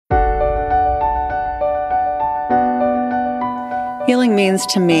Healing means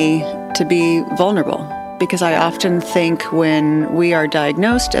to me to be vulnerable, because I often think when we are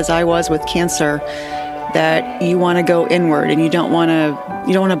diagnosed, as I was with cancer, that you want to go inward and you don't want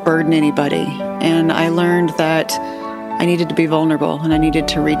to burden anybody. And I learned that I needed to be vulnerable and I needed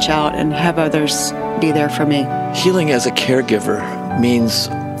to reach out and have others be there for me. Healing as a caregiver means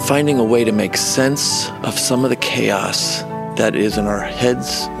finding a way to make sense of some of the chaos that is in our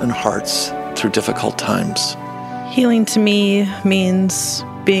heads and hearts through difficult times. Healing to me means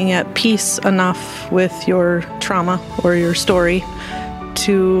being at peace enough with your trauma or your story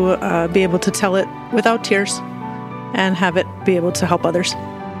to be able to tell it without tears and have it be able to help others.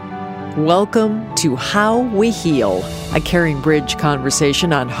 Welcome to How We Heal, a CaringBridge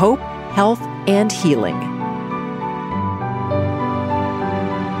conversation on hope, health, and healing.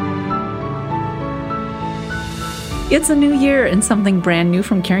 It's a new year and something brand new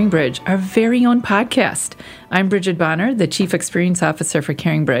from CaringBridge, our very own podcast. I'm Bridget Bonner, the Chief Experience Officer for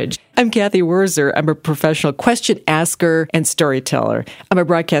CaringBridge. I'm Kathy Wurzer. I'm a professional question asker and storyteller. I'm a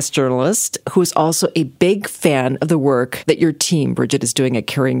broadcast journalist who is also a big fan of the work that your team, Bridget, is doing at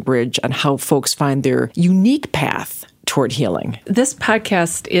CaringBridge on how folks find their unique path toward healing. This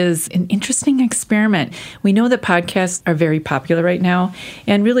podcast is an interesting experiment. We know that podcasts are very popular right now,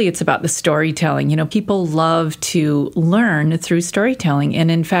 and really it's about the storytelling. You know, people love to learn through storytelling, and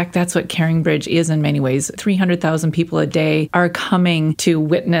in fact, that's what CaringBridge is in many ways. 300,000 people a day are coming to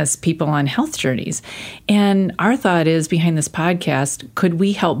witness people on health journeys. And our thought is, behind this podcast, could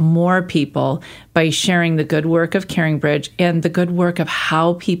we help more people by sharing the good work of CaringBridge and the good work of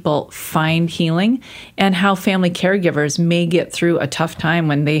how people find healing and how family caregivers may get through a tough time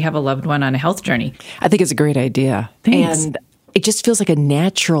when they have a loved one on a health journey. I think it's a great idea. Thanks. And it just feels like a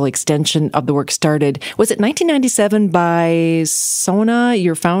natural extension of the work started. Was it 1997 by Sona,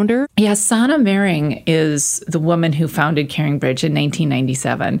 your founder? Yeah, Sana Mering is the woman who founded CaringBridge in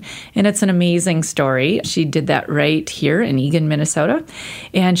 1997. And it's an amazing story. She did that right here in Eagan, Minnesota.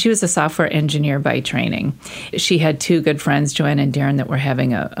 And she was a software engineer by training. She had two good friends, Joanne and Darren, that were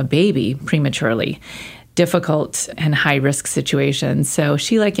having a baby prematurely. Difficult and high-risk situations. So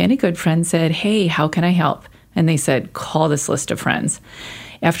she, like any good friend, said, "Hey, how can I help?" And they said, "Call this list of friends."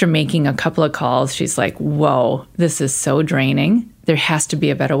 After making a couple of calls, she's like, "Whoa, this is so draining. There has to be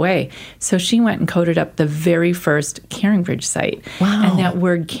a better way." So she went and coded up the very first CaringBridge site. Wow. And that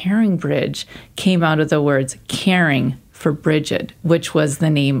word CaringBridge came out of the words caring for Bridget, which was the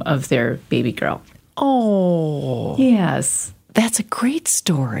name of their baby girl. Oh. Yes. That's a great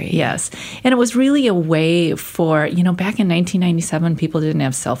story. Yes. And it was really a way for, back in 1997, people didn't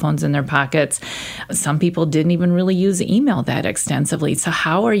have cell phones in their pockets. Some people didn't even really use email that extensively. So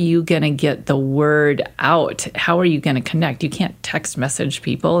how are you going to get the word out? How are you going to connect? You can't text message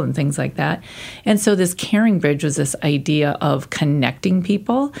people and things like that. And so this CaringBridge was this idea of connecting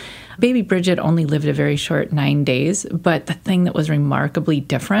people. Baby Bridget only lived a very short 9 days, but the thing that was remarkably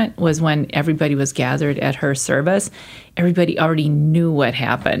different was when everybody was gathered at her service, everybody already knew what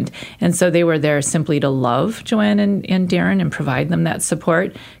happened. And so they were there simply to love Joanne and Darren and provide them that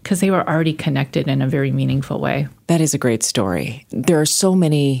support because they were already connected in a very meaningful way. That is a great story. There are so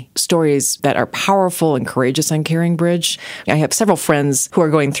many stories that are powerful and courageous on CaringBridge. I have several friends who are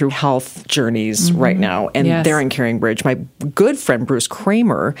going through health journeys right now, and they're on CaringBridge. My good friend, Bruce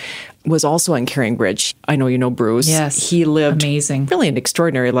Kramer, was also on CaringBridge. I know you know Bruce. Yes. He lived amazing, really an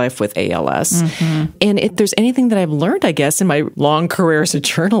extraordinary life with ALS. And if there's anything that I've learned, I guess, in my long career as a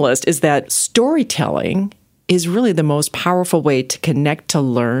journalist, is that storytelling is really the most powerful way to connect, to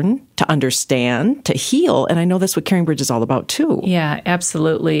learn, to understand, to heal. And I know that's what CaringBridge is all about, too. Yeah,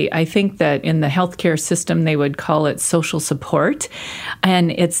 absolutely. I think that in the healthcare system, they would call it social support.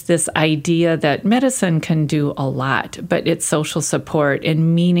 And it's this idea that medicine can do a lot, but it's social support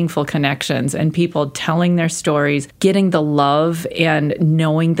and meaningful connections and people telling their stories, getting the love and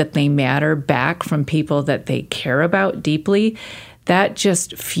knowing that they matter back from people that they care about deeply. That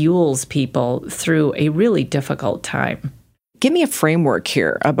just fuels people through a really difficult time. Give me a framework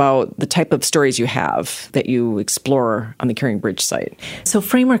here about the type of stories you have that you explore on the CaringBridge site. So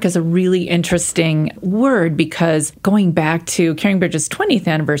framework is a really interesting word because going back to CaringBridge's 20th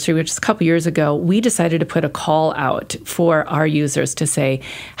anniversary, which is a couple years ago, we decided to put a call out for our users to say,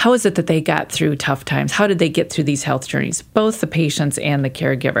 how is it that they got through tough times? How did they get through these health journeys, both the patients and the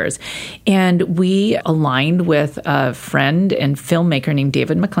caregivers? And we aligned with a friend and filmmaker named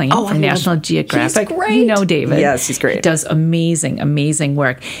David McLean from National Geographic. He's great. You know David. Yes, he's great. He does amazing amazing, amazing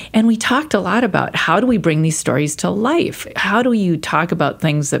work. And we talked a lot about how do we bring these stories to life? How do you talk about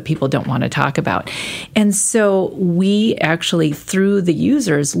things that people don't want to talk about? And so we actually, through the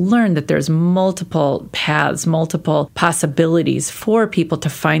users, learned that there's multiple paths, multiple possibilities for people to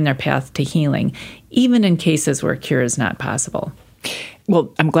find their path to healing, even in cases where cure is not possible.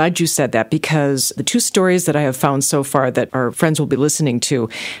 Well, I'm glad you said that, because the two stories that I have found so far that our friends will be listening to,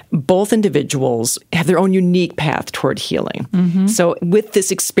 both individuals have their own unique path toward healing. Mm-hmm. So with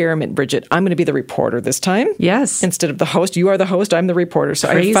this experiment, Bridget, I'm going to be the reporter this time. Yes. Instead of the host. You are the host. I'm the reporter. So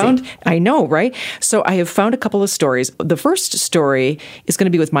Crazy. I know, right? So I have found a couple of stories. The first story is going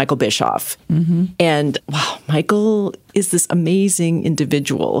to be with Michael Bischoff. Mm-hmm. And wow, Michael is this amazing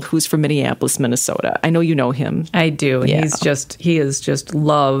individual who's from Minneapolis, Minnesota. I know you know him. I do. And yeah. he is just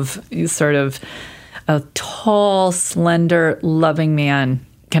love. He's sort of a tall, slender, loving man.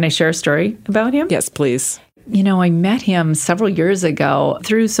 Can I share a story about him? Yes, please. You know, I met him several years ago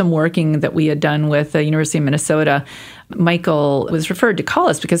through some working that we had done with the University of Minnesota. Michael was referred to call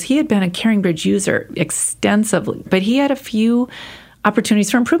us because he had been a CaringBridge user extensively, but he had a few opportunities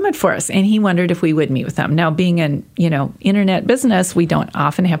for improvement for us. And he wondered if we would meet with them. Now, being in, internet business, we don't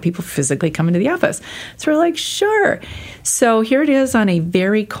often have people physically come into the office. So we're like, sure. So here it is on a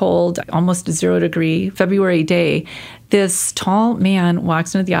very cold, almost 0-degree February day. This tall man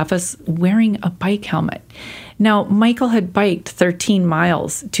walks into the office wearing a bike helmet. Now, Michael had biked 13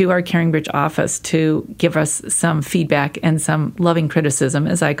 miles to our CaringBridge office to give us some feedback and some loving criticism,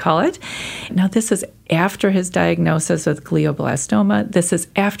 as I call it. Now, this is after his diagnosis with glioblastoma. This is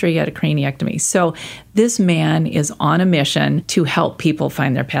after he had a craniectomy. So this man is on a mission to help people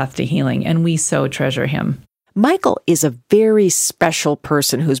find their path to healing, and we so treasure him. Michael is a very special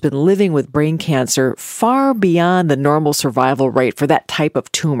person who's been living with brain cancer far beyond the normal survival rate for that type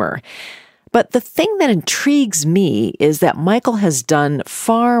of tumor. But the thing that intrigues me is that Michael has done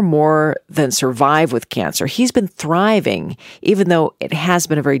far more than survive with cancer. He's been thriving, even though it has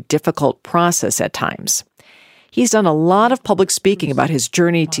been a very difficult process at times. He's done a lot of public speaking about his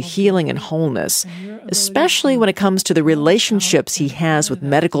journey to healing and wholeness, especially when it comes to the relationships he has with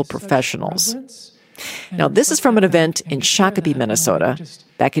medical professionals. Now, this is from an event in Shakopee, Minnesota,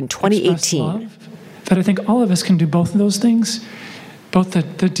 back in 2018. That I think all of us can do both of those things. Both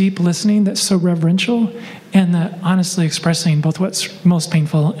the deep listening that's so reverential and the honestly expressing both what's most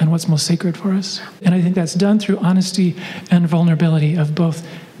painful and what's most sacred for us. And I think that's done through honesty and vulnerability of both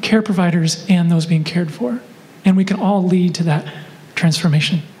care providers and those being cared for. And we can all lead to that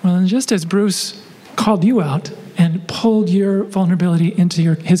transformation. Well, and just as Bruce called you out and pulled your vulnerability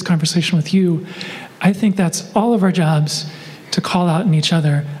into his conversation with you, I think that's all of our jobs to call out in each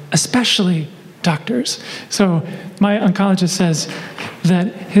other, especially doctors. So my oncologist says that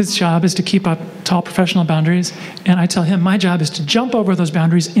his job is to keep up tall professional boundaries, and I tell him my job is to jump over those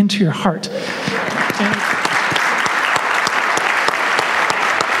boundaries into your heart.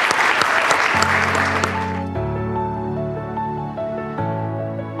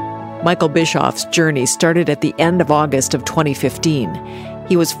 Michael Bischoff's journey started at the end of August of 2015.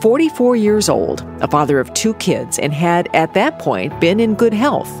 He was 44 years old, a father of 2 kids, and had, at that point, been in good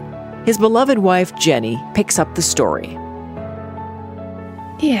health. His beloved wife, Jenny, picks up the story.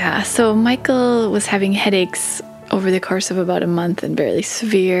 Yeah, so Michael was having headaches over the course of about a month and barely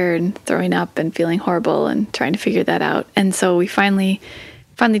severe and throwing up and feeling horrible and trying to figure that out. And so we finally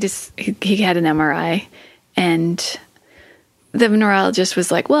just, he had an MRI, and the neurologist was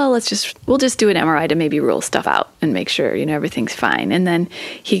like, well, we'll just do an MRI to maybe rule stuff out and make sure, everything's fine. And then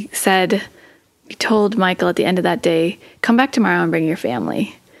he told Michael at the end of that day, come back tomorrow and bring your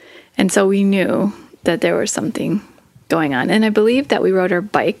family. And so we knew that there was something going on. And I believe that we rode our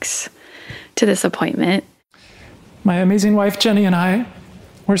bikes to this appointment. My amazing wife, Jenny, and I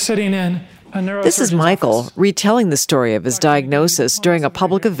were sitting in a neurosurgeon's This is Michael office, retelling the story of his diagnosis during a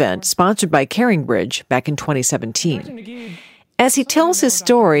public event sponsored by CaringBridge back in 2017. As he tells his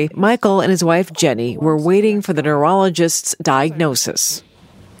story, Michael and his wife, Jenny, were waiting for the neurologist's diagnosis.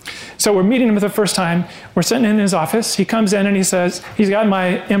 So we're meeting him for the first time. We're sitting in his office. He comes in and he says, he's got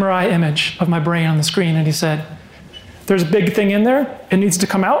my MRI image of my brain on the screen. And he said, there's a big thing in there. It needs to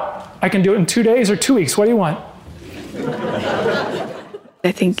come out. I can do it in 2 days or 2 weeks. What do you want?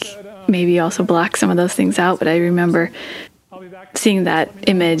 I think maybe also block some of those things out. But I remember seeing that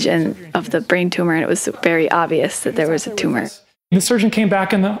image of the brain tumor, and it was very obvious that there was a tumor. The surgeon came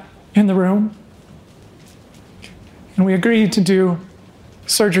back in the room, and we agreed to do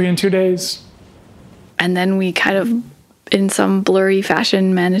surgery in 2 days. And then we kind of, in some blurry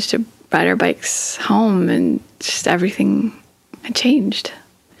fashion, managed to ride our bikes home, and just everything had changed.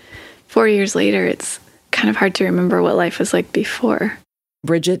 4 years later, it's kind of hard to remember what life was like before.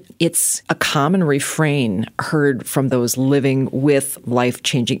 Bridget, it's a common refrain heard from those living with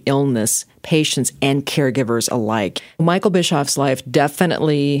life-changing illness, patients and caregivers alike. Michael Bischoff's life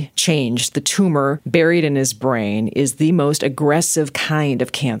definitely changed. The tumor buried in his brain is the most aggressive kind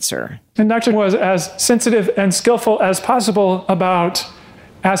of cancer. And Dr. was as sensitive and skillful as possible about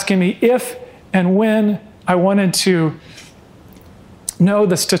asking me if and when I wanted to know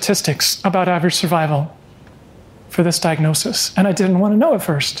the statistics about average survival for this diagnosis, and I didn't want to know at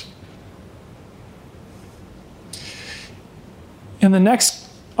first. In the next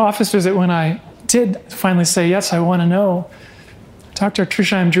office visit, when I did finally say, yes, I want to know, Dr.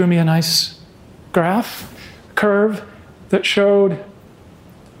 Trusheim drew me a nice curve that showed,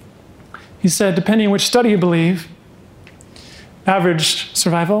 he said, depending on which study you believe, average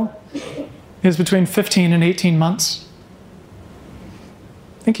survival is between 15 and 18 months.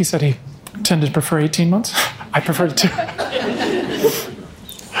 I think he said he tended to prefer 18 months. I preferred it too.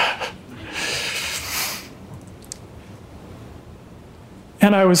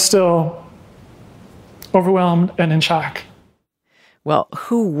 And I was still overwhelmed and in shock. Well,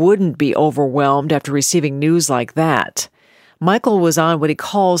 who wouldn't be overwhelmed after receiving news like that? Michael was on what he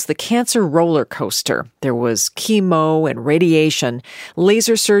calls the cancer roller coaster. There was chemo and radiation,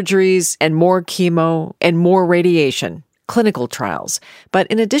 laser surgeries and more chemo and more radiation, clinical trials. But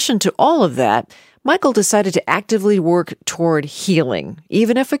in addition to all of that, Michael decided to actively work toward healing,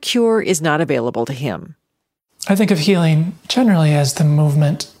 even if a cure is not available to him. I think of healing generally as the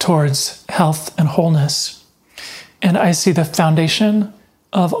movement towards health and wholeness. And I see the foundation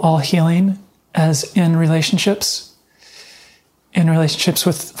of all healing as in relationships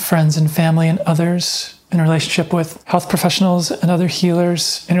with friends and family and others, in relationship with health professionals and other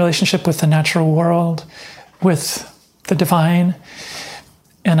healers, in relationship with the natural world, with the divine.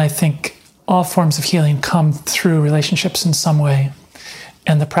 And I think all forms of healing come through relationships in some way.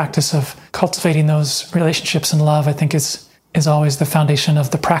 And the practice of cultivating those relationships in love, I think, is always the foundation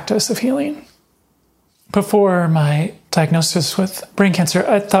of the practice of healing. Before my diagnosis with brain cancer,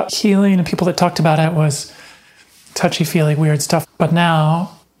 I thought healing and people that talked about it was touchy-feely, weird stuff. But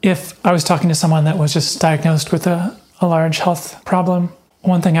now, if I was talking to someone that was just diagnosed with a large health problem,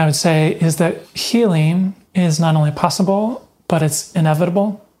 one thing I would say is that healing is not only possible, but it's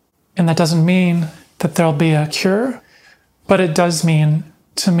inevitable. And that doesn't mean that there'll be a cure, but it does mean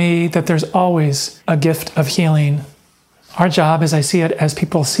to me that there's always a gift of healing. Our job, as I see it, as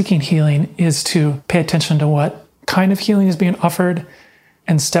people seeking healing, is to pay attention to what kind of healing is being offered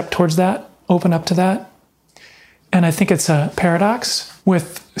and step towards that, open up to that. And I think it's a paradox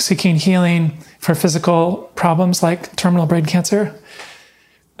with seeking healing for physical problems like terminal brain cancer,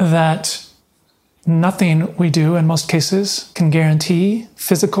 that nothing we do in most cases can guarantee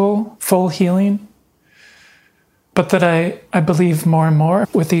physical, full healing. But that I believe more and more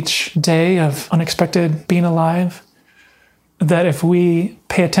with each day of unexpected being alive, that if we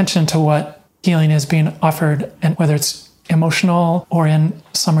pay attention to what healing is being offered, and whether it's emotional or in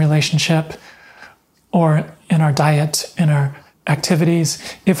some relationship or in our diet, in our activities,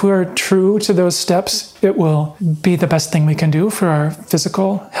 if we're true to those steps, it will be the best thing we can do for our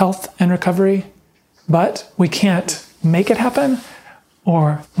physical health and recovery. But we can't make it happen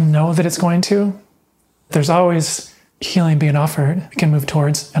or know that it's going to. There's always healing being offered we can move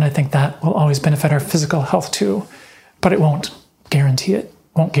towards, and I think that will always benefit our physical health too, but it won't guarantee it,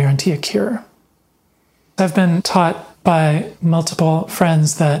 won't guarantee a cure. I've been taught by multiple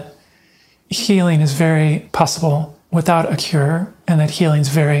friends that healing is very possible without a cure, and that healing is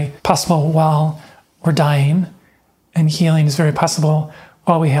very possible while we're dying, and healing is very possible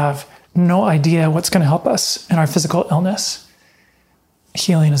while we have no idea what's going to help us in our physical illness.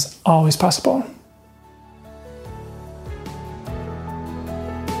 Healing is always possible.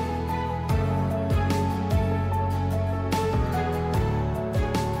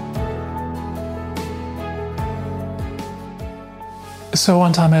 So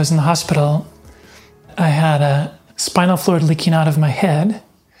one time I was in the hospital, I had a spinal fluid leaking out of my head,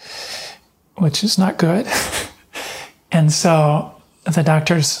 which is not good. And so the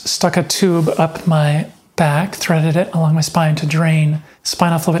doctors stuck a tube up my back, threaded it along my spine to drain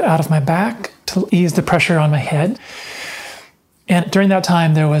spinal fluid out of my back to ease the pressure on my head. And during that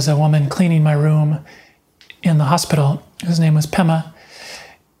time, there was a woman cleaning my room in the hospital. His name was Pema.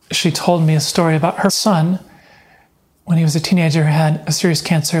 She told me a story about her son. When he was a teenager, had a serious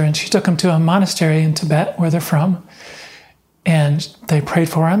cancer, and she took him to a monastery in Tibet, where they're from, and they prayed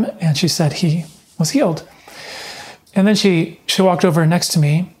for him, and she said he was healed. And then she walked over next to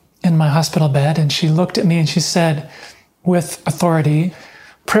me in my hospital bed, and she looked at me and she said, with authority,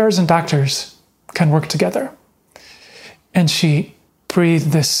 prayers and doctors can work together. And she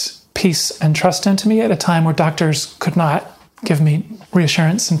breathed this peace and trust into me at a time where doctors could not give me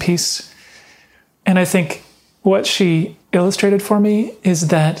reassurance and peace. And I think what she illustrated for me is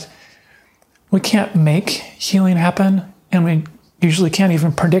that we can't make healing happen, and we usually can't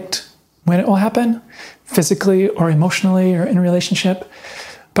even predict when it will happen, physically or emotionally or in a relationship.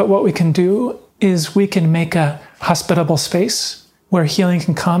 But what we can do is we can make a hospitable space where healing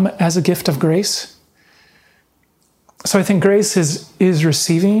can come as a gift of grace. So I think grace is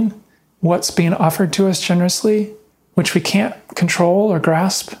receiving what's being offered to us generously, which we can't control or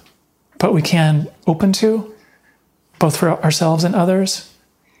grasp, but we can open to, both for ourselves and others.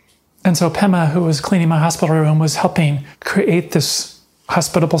 And so Pema, who was cleaning my hospital room, was helping create this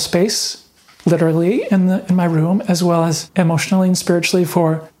hospitable space, literally in my room, as well as emotionally and spiritually,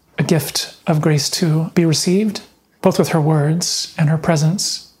 for a gift of grace to be received, both with her words and her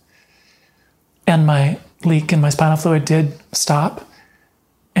presence. And my leak in my spinal fluid did stop.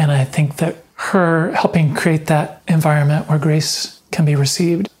 And I think that her helping create that environment where grace can be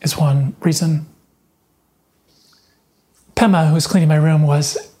received is one reason. Pema, who was cleaning my room,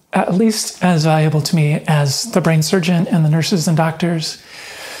 was at least as valuable to me as the brain surgeon and the nurses and doctors.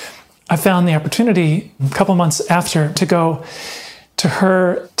 I found the opportunity a couple months after to go to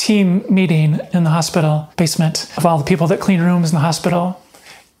her team meeting in the hospital basement of all the people that clean rooms in the hospital.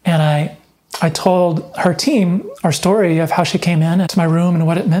 And I told her team our story of how she came in to my room and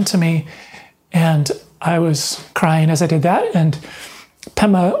what it meant to me. And I was crying as I did that. And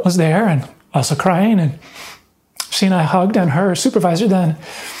Pema was there and also crying. And she and I hugged, and her supervisor then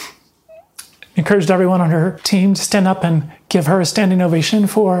encouraged everyone on her team to stand up and give her a standing ovation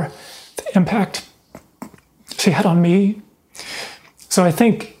for the impact she had on me. So I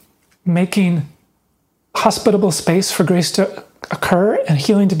think making hospitable space for grace to occur and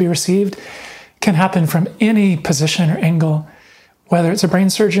healing to be received can happen from any position or angle, whether it's a brain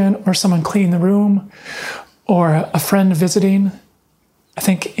surgeon or someone cleaning the room or a friend visiting. I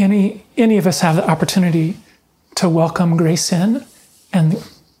think any of us have the opportunity to welcome grace in, and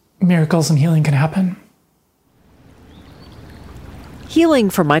miracles and healing can happen. Healing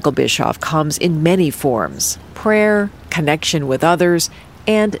for Michael Bischoff comes in many forms: prayer, connection with others,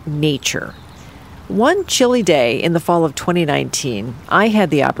 and nature. One chilly day in the fall of 2019, I had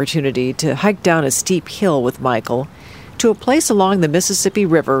the opportunity to hike down a steep hill with Michael to a place along the Mississippi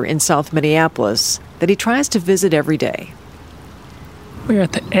River in South Minneapolis that he tries to visit every day. We're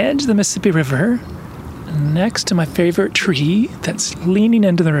at the edge of the Mississippi River, next to my favorite tree that's leaning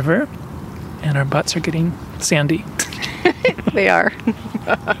into the river, and our butts are getting sandy. They are.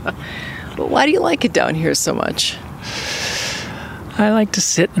 But why do you like it down here so much? I like to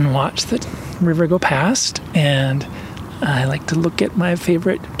sit and watch the river go past, and I like to look at my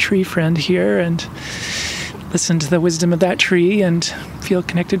favorite tree friend here and listen to the wisdom of that tree and feel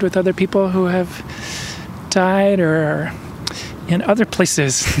connected with other people who have died or are in other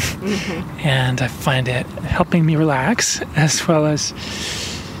places. Mm-hmm. And I find it helping me relax, as well as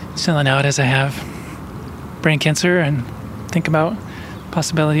chilling out as I have brain cancer and think about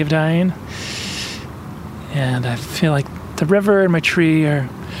possibility of dying. And I feel like the river and my tree are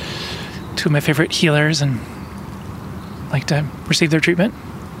two of my favorite healers, and like to receive their treatment.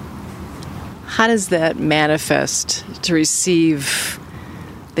 How does that manifest to receive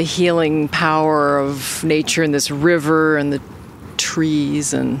the healing power of nature and this river and the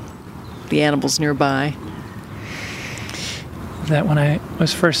trees and the animals nearby? That when I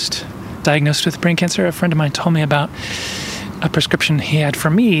was first diagnosed with brain cancer, a friend of mine told me about a prescription he had for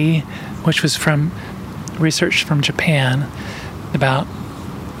me, which was from research from Japan about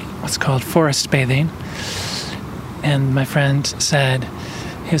what's called forest bathing. And my friend said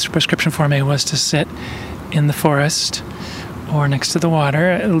his prescription for me was to sit in the forest or next to the water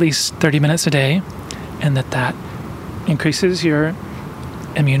at least 30 minutes a day, and that increases your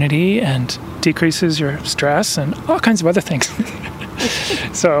immunity and decreases your stress and all kinds of other things.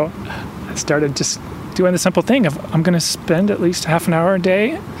 So I started just doing the simple thing of I'm going to spend at least half an hour a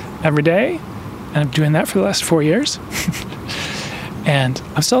day every day, and I'm doing that for the last 4 years. And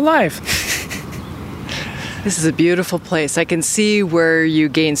I'm still alive. This is a beautiful place. I can see where you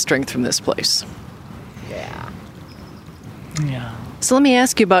gain strength from this place. Yeah. So let me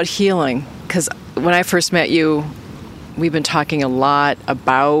ask you about healing, because when I first met you, we've been talking a lot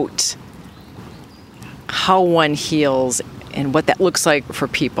about how one heals and what that looks like for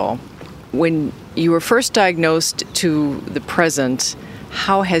people. When you were first diagnosed to the present,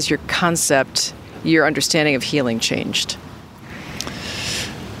 how has your concept, your understanding of healing changed?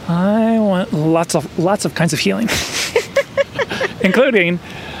 I want lots of kinds of healing, including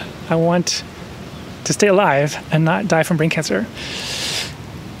I want to stay alive and not die from brain cancer.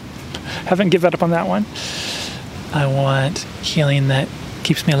 Haven't given up on that one. I want healing that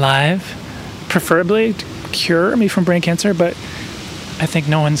keeps me alive, preferably to cure me from brain cancer, but I think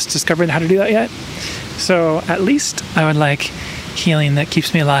no one's discovered how to do that yet. So at least I would like healing that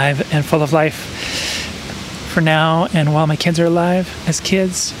keeps me alive and full of life for now and while my kids are alive as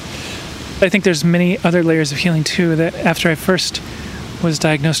kids. I think there's many other layers of healing too, that after I first was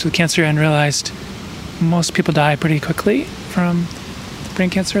diagnosed with cancer and realized most people die pretty quickly from the brain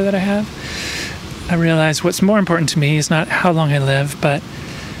cancer that I have, I realized what's more important to me is not how long I live, but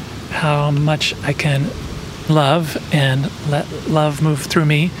how much I can love and let love move through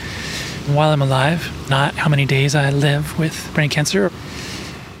me while I'm alive, not how many days I live with brain cancer.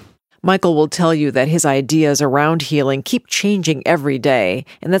 Michael will tell you that his ideas around healing keep changing every day,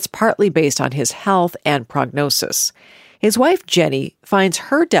 and that's partly based on his health and prognosis. His wife, Jenny, finds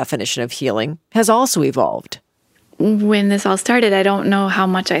her definition of healing has also evolved. When this all started, I don't know how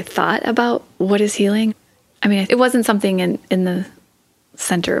much I thought about what is healing. I mean, it wasn't something in the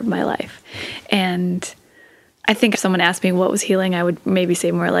center of my life. And I think if someone asked me what was healing, I would maybe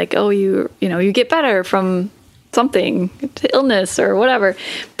say more like, oh, you get better from something, illness or whatever.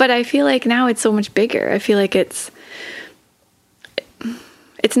 But I feel like now it's so much bigger. I feel like it's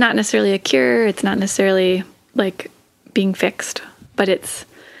not necessarily a cure. It's not necessarily like being fixed, but it's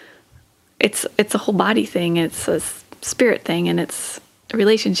a whole body thing. It's a spirit thing, and it's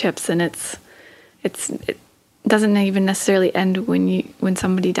relationships, and it doesn't even necessarily end when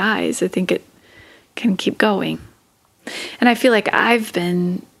somebody dies. I think it can keep going. And I feel like I've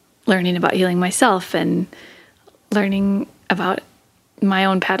been learning about healing myself and learning about my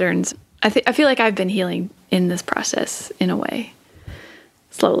own patterns. I feel like I've been healing in this process in a way,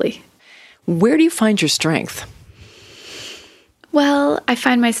 slowly. Where do you find your strength? Well, I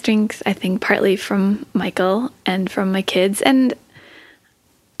find my strength, I think, partly from Michael and from my kids, and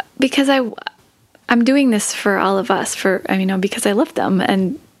because I'm doing this for all of us, because I love them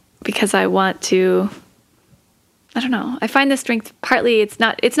and because I want to. I don't know. I find the strength partly it's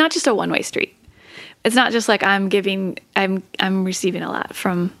not just a one-way street. It's not just like I'm receiving a lot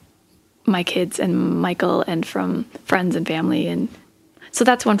from my kids and Michael and from friends and family, and so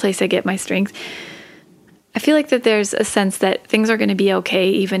that's one place I get my strength. I feel like that there's a sense that things are going to be okay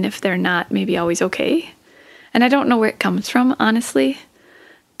even if they're not maybe always okay. And I don't know where it comes from, honestly,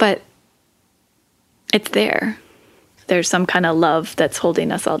 but it's there. There's some kind of love that's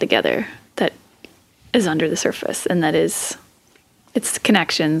holding us all together that is under the surface, and it's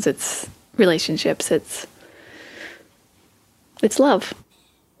connections, it's relationships, it's love.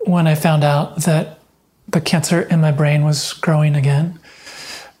 When I found out that the cancer in my brain was growing again,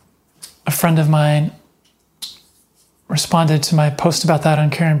 a friend of mine responded to my post about that on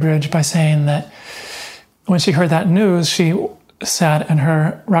CaringBridge by saying that when she heard that news, she sat in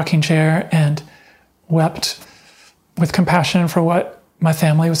her rocking chair and wept with compassion for what my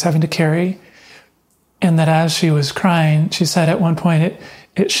family was having to carry. And that as she was crying, she said at one point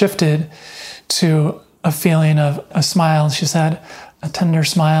it shifted to a feeling of a smile. She said, a tender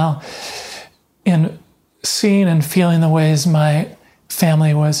smile, in seeing and feeling the ways my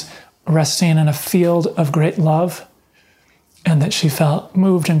family was resting in a field of great love, and that she felt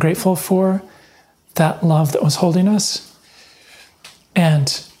moved and grateful for that love that was holding us.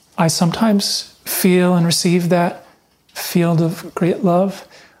 And I sometimes feel and receive that field of great love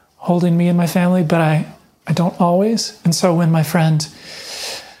holding me and my family, but I don't always. And so when my friend,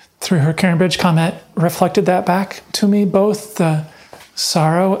 through her CaringBridge comment, reflected that back to me, both the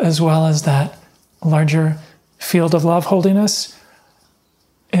sorrow as well as that larger field of love holding us,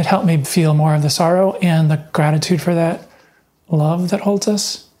 it helped me feel more of the sorrow and the gratitude for that love that holds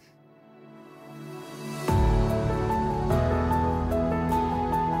us.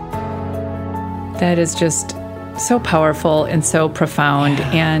 That is just so powerful and so profound.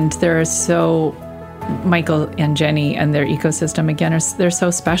 Yeah. And Michael and Jenny and their ecosystem, again, they're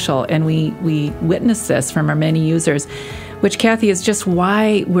so special. And we witness this from our many users, which, Kathy, is just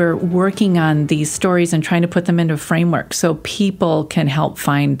why we're working on these stories and trying to put them into a framework so people can help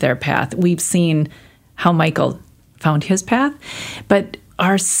find their path. We've seen how Michael found his path, but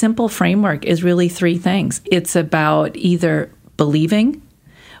our simple framework is really three things. It's about either believing,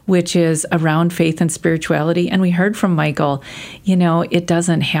 which is around faith and spirituality. And we heard from Michael, it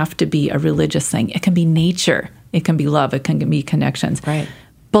doesn't have to be a religious thing. It can be nature. It can be love. It can be connections. Right.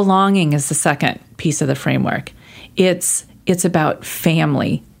 Belonging is the second piece of the framework. It's about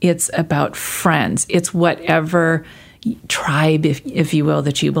family. It's about friends. It's whatever tribe, if you will,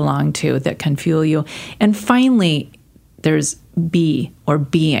 that you belong to that can fuel you. And finally, there's be or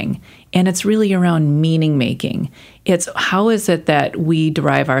being. And it's really around meaning making. It's how is it that we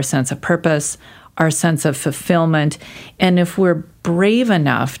derive our sense of purpose, our sense of fulfillment. And if we're brave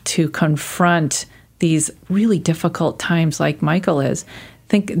enough to confront these really difficult times like Michael is,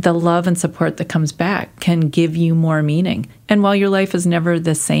 think the love and support that comes back can give you more meaning. And while your life is never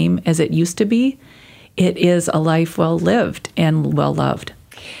the same as it used to be, it is a life well lived and well loved.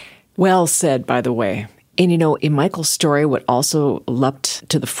 Well said, by the way. And, in Michael's story, what also leapt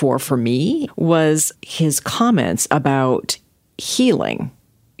to the fore for me was his comments about healing.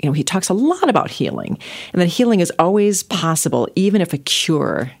 He talks a lot about healing, and that healing is always possible, even if a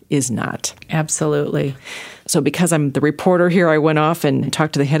cure is not. Absolutely. So because I'm the reporter here, I went off and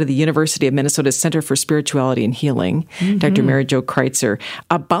talked to the head of the University of Minnesota Center for Spirituality and Healing, Dr. Mary Jo Kreitzer,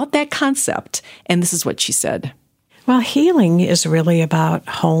 about that concept. And this is what she said. Well, healing is really about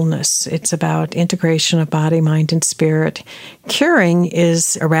wholeness. It's about integration of body, mind, and spirit. Curing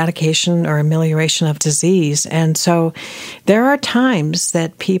is eradication or amelioration of disease. And so there are times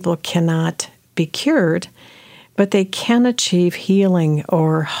that people cannot be cured, but they can achieve healing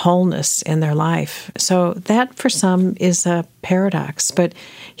or wholeness in their life. So that, for some, is a paradox. But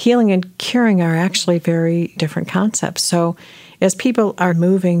healing and curing are actually very different concepts. So as people are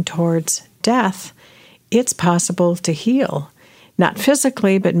moving towards death, it's possible to heal, not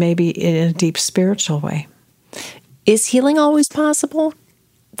physically, but maybe in a deep spiritual way. Is healing always possible?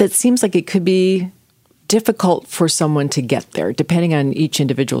 That seems like it could be difficult for someone to get there, depending on each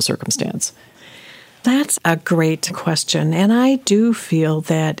individual circumstance. That's a great question, and I do feel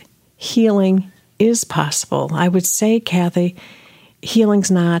that healing is possible. I would say, Kathy,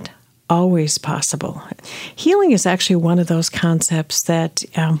 healing's not always possible. Healing is actually one of those concepts that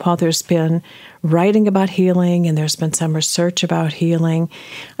while there's been writing about healing and there's been some research about healing,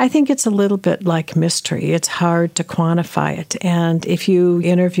 I think it's a little bit like mystery. It's hard to quantify it. And if you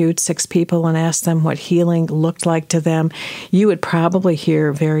interviewed 6 people and asked them what healing looked like to them, you would probably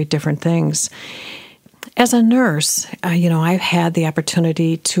hear very different things. As a nurse, I've had the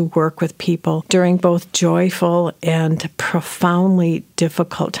opportunity to work with people during both joyful and profoundly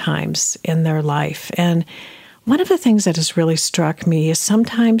difficult times in their life. And one of the things that has really struck me is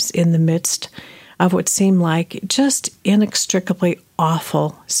sometimes in the midst of what seem like just inextricably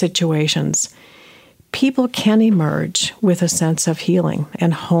awful situations, people can emerge with a sense of healing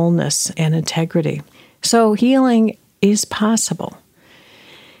and wholeness and integrity. So healing is possible.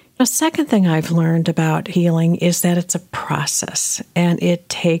 The second thing I've learned about healing is that it's a process and it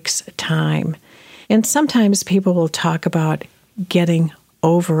takes time. And sometimes people will talk about getting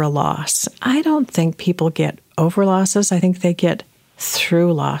over a loss. I don't think people get over losses. I think they get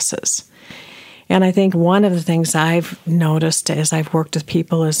through losses. And I think one of the things I've noticed as I've worked with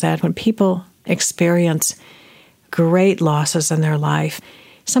people is that when people experience great losses in their life,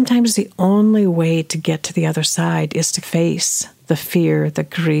 sometimes the only way to get to the other side is to face the fear, the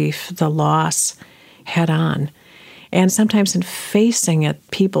grief, the loss head on. And sometimes in facing it,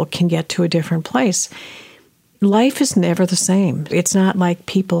 people can get to a different place. Life is never the same. It's not like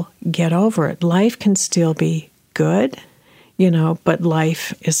people get over it. Life can still be good, but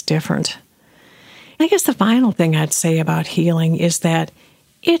life is different. I guess the final thing I'd say about healing is that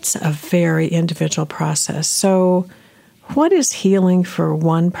it's a very individual process. So what is healing for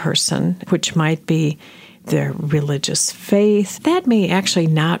one person, which might be their religious faith, that may actually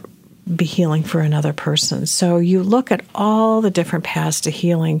not be healing for another person. So you look at all the different paths to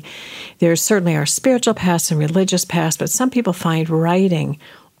healing. There certainly are spiritual paths and religious paths, but some people find writing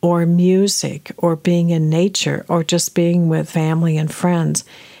or music or being in nature or just being with family and friends,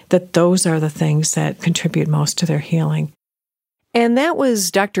 that those are the things that contribute most to their healing. And that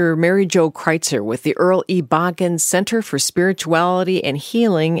was Dr. Mary Jo Kreitzer with the Earl E. Bakken Center for Spirituality and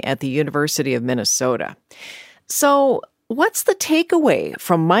Healing at the University of Minnesota. So, what's the takeaway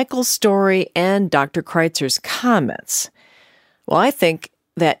from Michael's story and Dr. Kreitzer's comments? Well, I think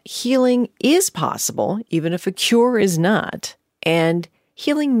that healing is possible, even if a cure is not. And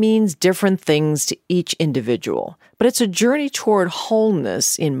healing means different things to each individual. But it's a journey toward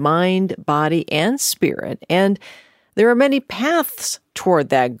wholeness in mind, body, and spirit. And there are many paths toward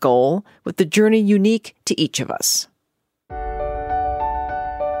that goal, with the journey unique to each of us.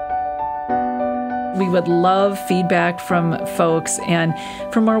 We would love feedback from folks, and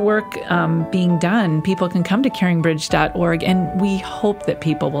for more work being done, people can come to caringbridge.org, and we hope that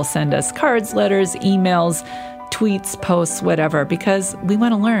people will send us cards, letters, emails, tweets, posts, whatever, because we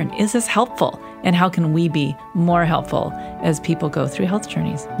want to learn, is this helpful? And how can we be more helpful as people go through health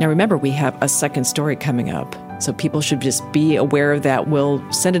journeys? Now remember, we have a second story coming up. So people should just be aware of that. We'll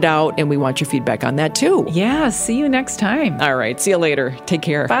send it out, and we want your feedback on that too. Yeah, see you next time. All right, see you later. Take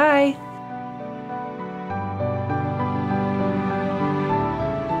care. Bye.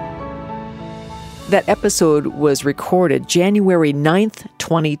 That episode was recorded January 9th,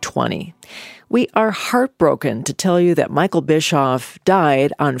 2020. We are heartbroken to tell you that Michael Bischoff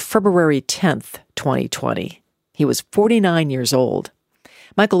died on February 10th, 2020. He was 49 years old.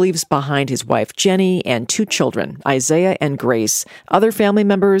 Michael leaves behind his wife, Jenny, and 2 children, Isaiah and Grace, other family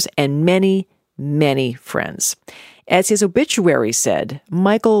members, and many, many friends. As his obituary said,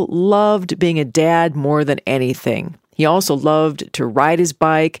 Michael loved being a dad more than anything. He also loved to ride his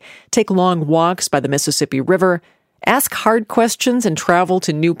bike, take long walks by the Mississippi River, ask hard questions, and travel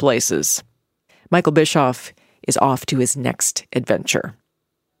to new places. Michael Bischoff is off to his next adventure.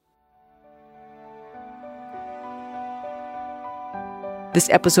 This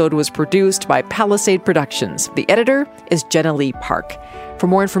episode was produced by Palisade Productions. The editor is Jenna Lee Park. For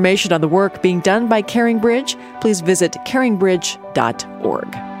more information on the work being done by CaringBridge, please visit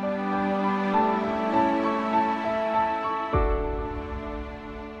caringbridge.org.